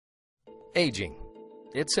Aging.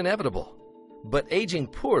 It's inevitable. But aging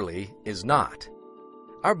poorly is not.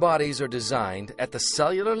 Our bodies are designed at the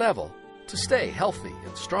cellular level to stay healthy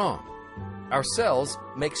and strong. Our cells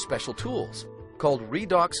make special tools called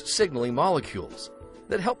redox signaling molecules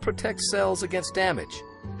that help protect cells against damage,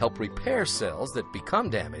 help repair cells that become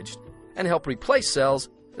damaged, and help replace cells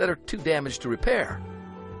that are too damaged to repair.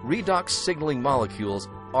 Redox signaling molecules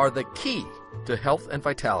are the key to health and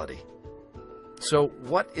vitality. So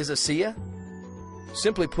what is ASEA?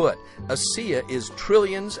 Simply put, ASEA is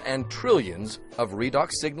trillions and trillions of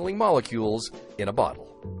redox signaling molecules in a bottle.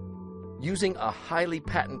 Using a highly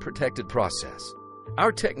patent-protected process,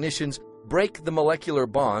 our technicians break the molecular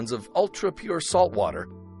bonds of ultra-pure salt water,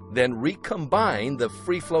 then recombine the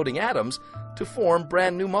free-floating atoms to form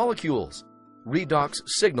brand new molecules, redox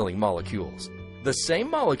signaling molecules, the same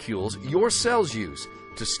molecules your cells use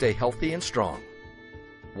to stay healthy and strong.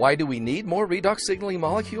 Why do we need more redox signaling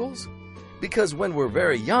molecules? Because when we're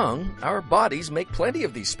very young, our bodies make plenty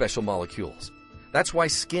of these special molecules. That's why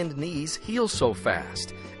skinned knees heal so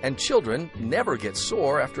fast, and children never get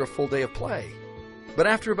sore after a full day of play. But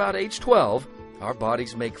after about age 12, our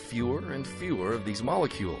bodies make fewer and fewer of these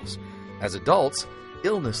molecules. As adults,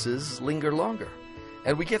 illnesses linger longer,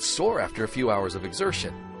 and we get sore after a few hours of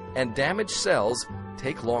exertion, and damaged cells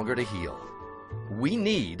take longer to heal. We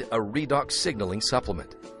need a redox signaling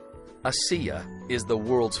supplement. ASEA is the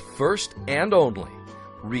world's first and only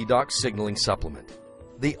redox signaling supplement.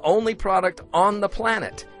 The only product on the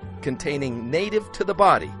planet containing native to the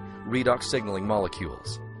body redox signaling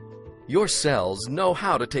molecules. Your cells know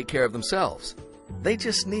how to take care of themselves. They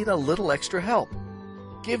just need a little extra help.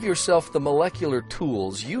 Give yourself the molecular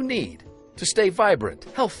tools you need to stay vibrant,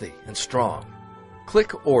 healthy, and strong.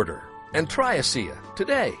 Click order and try ASEA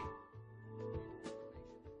today.